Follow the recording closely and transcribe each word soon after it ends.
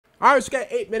All right, so we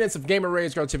got 8 minutes of Gamer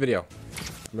Rage Go to video.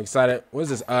 I'm excited. What is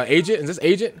this? Agent? Is this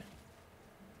Agent?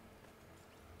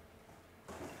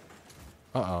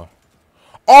 Uh-oh.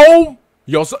 Oh!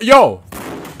 Yo!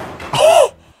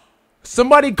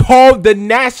 Somebody called the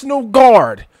National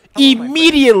Guard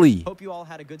immediately. Hope you all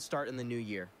had a good start in the new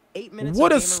year. 8 minutes.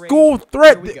 What a school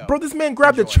threat. Bro, this man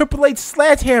grabbed a Triple H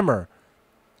sledgehammer.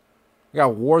 We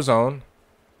got Warzone.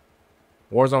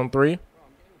 Warzone 3.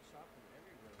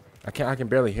 I can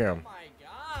barely hear him. Oh my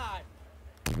god.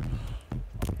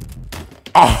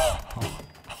 Oh.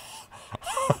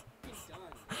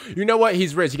 You know what?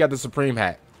 He's rich. He got the Supreme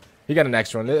hat. He got an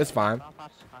extra one. It's fine.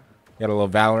 Got a little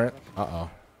Valorant.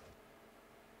 Uh-oh.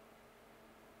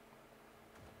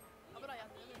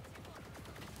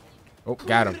 Oh,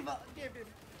 got him.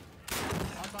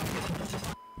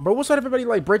 Bro, what's with everybody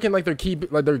like breaking like their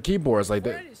keyboards like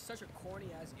that? Is such a corny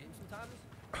ass game sometimes.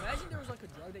 Imagine there was like a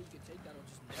drug that you could take that'll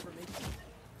just never make you.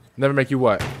 Never make you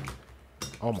what?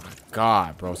 Oh my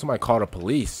god, bro. Somebody called the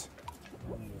police.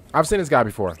 I've seen this guy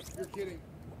before. You're kidding.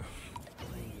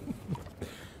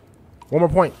 One more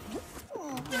point.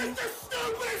 This is the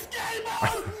stupidest game I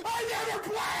ever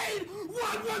played!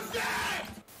 What was that?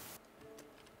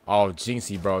 Oh,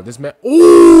 Jinxie, bro. This man.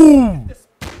 Ooh!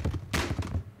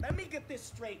 Let me get this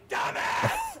straight,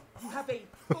 dumbass! You have a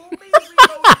fully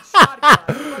reloaded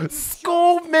shotgun.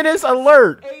 School menace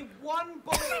alert! A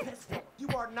one-bullet pistol. You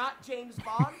are not James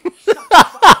Bond. Shut the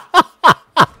fuck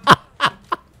up.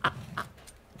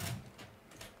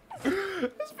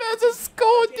 This man's a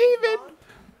school demon.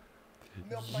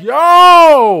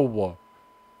 Yo!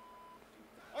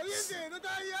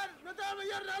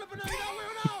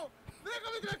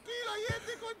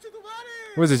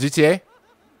 What is it, GTA?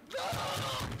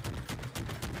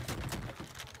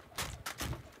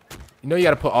 You know you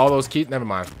gotta put all those keys. Never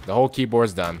mind. The whole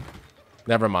keyboard's done.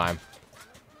 Never mind.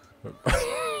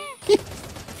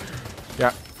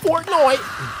 Yeah. Fortnite!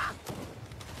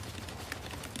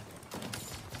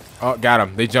 Oh, got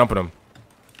him. They jumping him.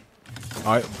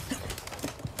 Alright.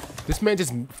 This man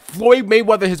just Floyd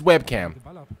Mayweather his webcam.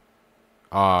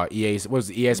 EA, what was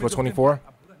it, EA Sports 24?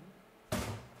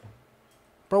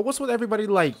 Bro, what's with everybody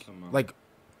like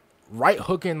right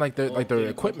hooking like their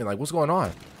equipment? Like, what's going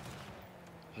on?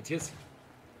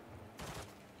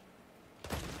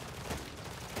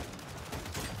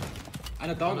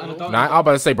 Nah, I'm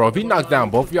about to say, bro, if he knocks down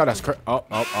both of y'all, that's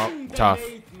tough.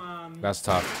 That's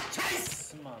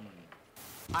tough.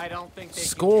 I don't think they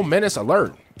School menace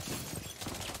alert.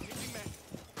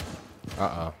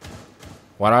 Uh-oh.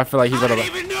 Why do I feel like he's gonna... I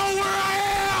don't even know where I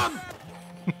am!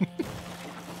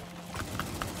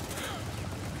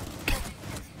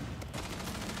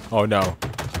 Oh no.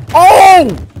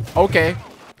 Oh! Okay.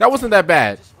 That wasn't that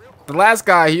bad. The last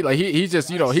guy, he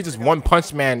just, you know, he just one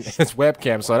punch man his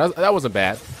webcam, so that wasn't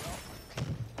bad.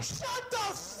 Shut the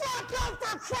fuck up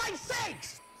for Christ's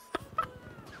sakes!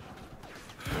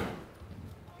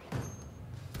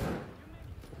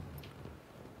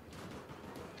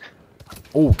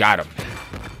 Oh, got him.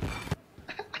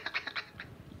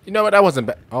 You know what? That wasn't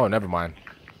bad. Oh, never mind.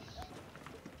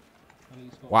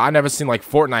 Well, I never seen like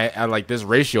Fortnite at like this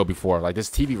ratio before, like this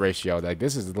TV ratio. Like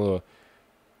this is a little,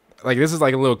 like this is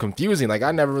like a little confusing. Like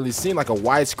I never really seen like a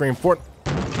widescreen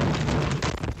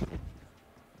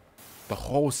The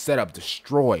whole setup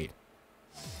destroyed.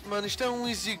 Mano, isto é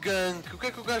easy gank. O que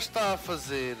é que o gajo está a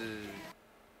fazer?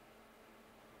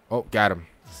 Oh, got him.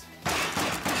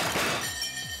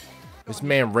 This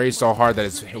man raged so hard that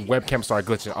his webcam started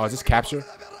glitching. Oh, is this capture?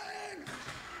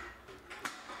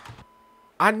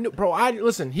 I knew, bro.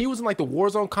 Listen. He was in like the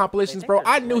Warzone compilations, bro.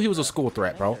 I knew he was a school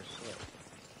threat, bro.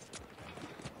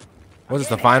 What is this,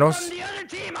 the finals?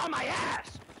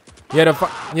 Yeah,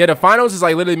 the finals is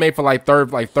like literally made for like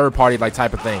third party like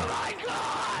type of thing.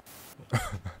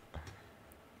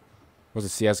 Was it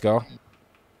CS:GO?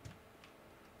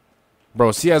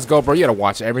 Bro, CS:GO, bro. You gotta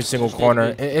watch every single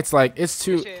corner. It's like it's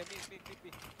too.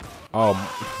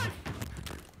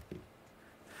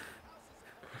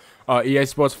 EA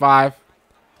Sports 5.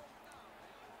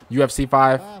 UFC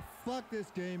 5. Ah, fuck this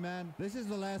game, man. This is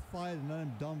the last fight and then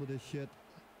I'm done with this shit.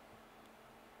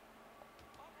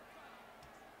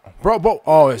 Bro.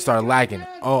 Oh, it started lagging.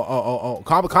 Oh.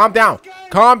 Calm down.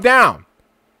 Calm down.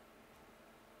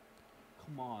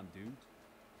 Come on, dude.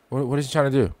 What is he trying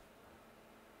to do?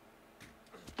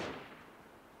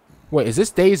 Wait, is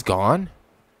this Days Gone?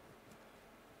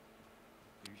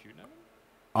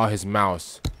 Oh, his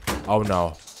mouse. Oh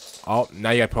no. Oh, now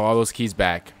you gotta put all those keys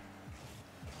back.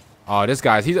 Oh, this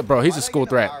guy's he's a school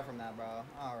threat.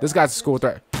 This guy's a school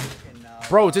threat.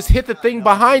 Bro, just hit the thing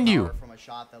behind you. From a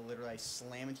shot that literally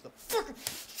slammed into the fucking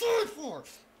floor.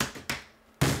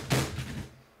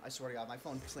 swear to God, my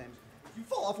phone slammed. If you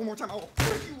fall off one more time, I will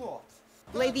break you off.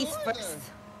 Ladies first.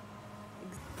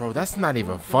 Bro, that's not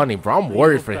even funny, bro. I'm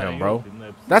worried for him, bro.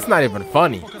 That's not even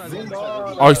funny.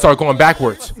 Oh, he started going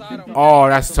backwards. Oh,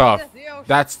 that's tough.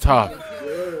 That's tough.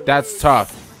 That's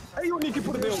tough.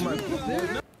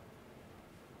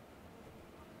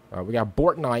 We got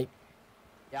Bort Knight.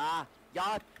 Ja,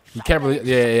 ja. You can't really.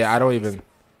 Yeah. I don't even.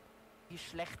 Wie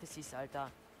schlecht es ist, Alter.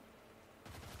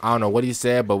 I don't know what he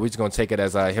said, but we're just gonna take it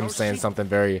as him saying something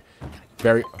very,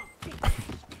 very.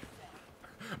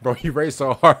 Bro, he raced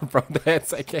so hard, bro. The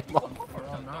headset came off.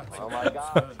 Oh my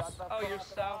God. Oh, you're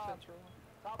south.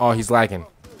 Oh, he's lagging.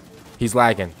 He's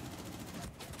lagging.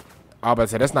 I was about to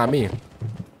say that's not me.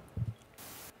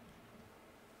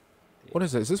 What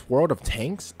is this? Is this World of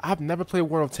Tanks? I've never played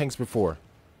World of Tanks before.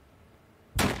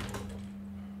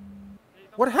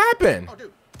 What happened?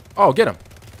 Oh, get him.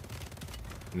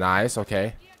 Nice.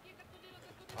 Okay.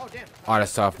 Oh, damn. Oh,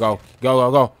 that's tough. Go.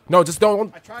 No, just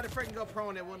don't. I tried to freaking go pro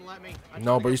and it wouldn't let me.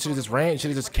 No, but you should have just ran. You should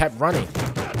have just kept running.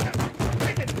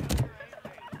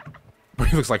 Bro,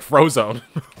 he looks like Frozone.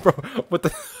 Bro, what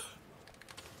the?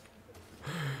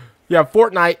 Yeah,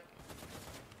 Fortnite.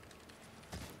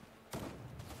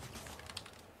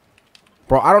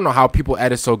 Bro, I don't know how people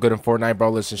edit so good in Fortnite, bro.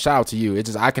 Listen, shout out to you. It's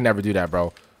just I can never do that,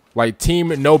 bro. Like team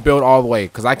no build all the way,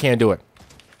 cause I can't do it.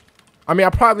 I mean, I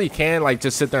probably can like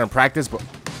just sit there and practice, but.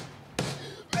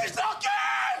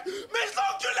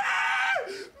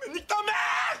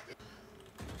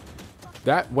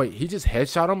 That wait, he just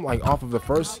headshot him like off of the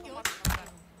first.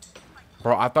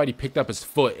 Bro, I thought he picked up his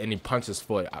foot and he punched his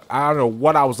foot. I don't know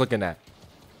what I was looking at.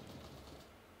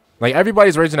 Like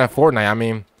everybody's raging at Fortnite. I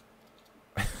mean,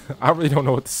 I really don't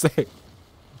know what to say.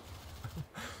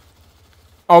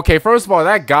 Okay, first of all,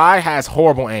 that guy has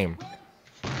horrible aim.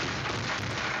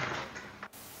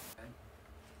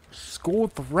 School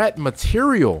threat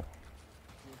material.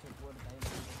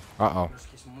 Uh-oh.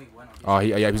 Oh,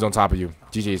 yeah, he's on top of you.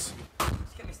 GG's.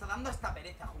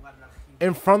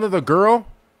 In front of the girl?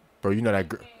 Bro, you know that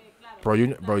girl. Bro,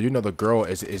 you know the girl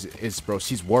is bro,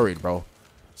 she's worried, bro.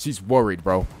 She's worried,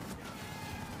 bro.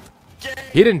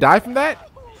 He didn't die from that?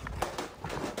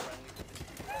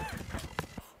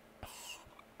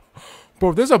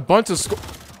 Bro, there's a bunch of school.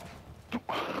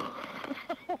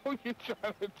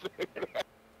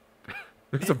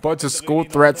 There's a bunch of school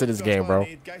threats in this game, bro.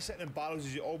 Guy sitting in barrels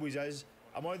as he always is.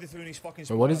 I'm already through his fucking.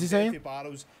 Wait, what is he saying?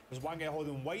 Barrels. There's one guy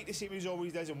holding white the same as he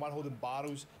always does, and one holding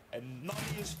barrels, and none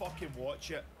of yous fucking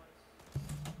watch it.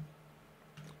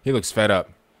 He looks fed up.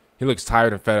 He looks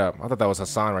tired and fed up. I thought that was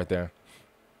Hassan right there.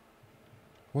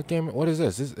 What game? What is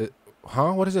this?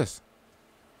 Huh? What is this?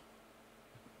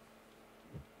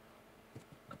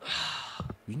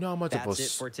 You know how much That's of a it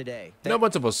for today. you know how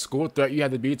much of a school threat you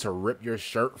have to be to rip your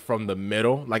shirt from the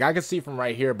middle? Like I can see from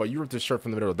right here, but you ripped the shirt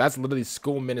from the middle. That's literally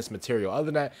school minutes material. Other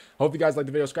than that, hope you guys like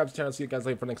the video. Subscribe to the channel. See you guys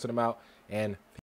later for the next one out. And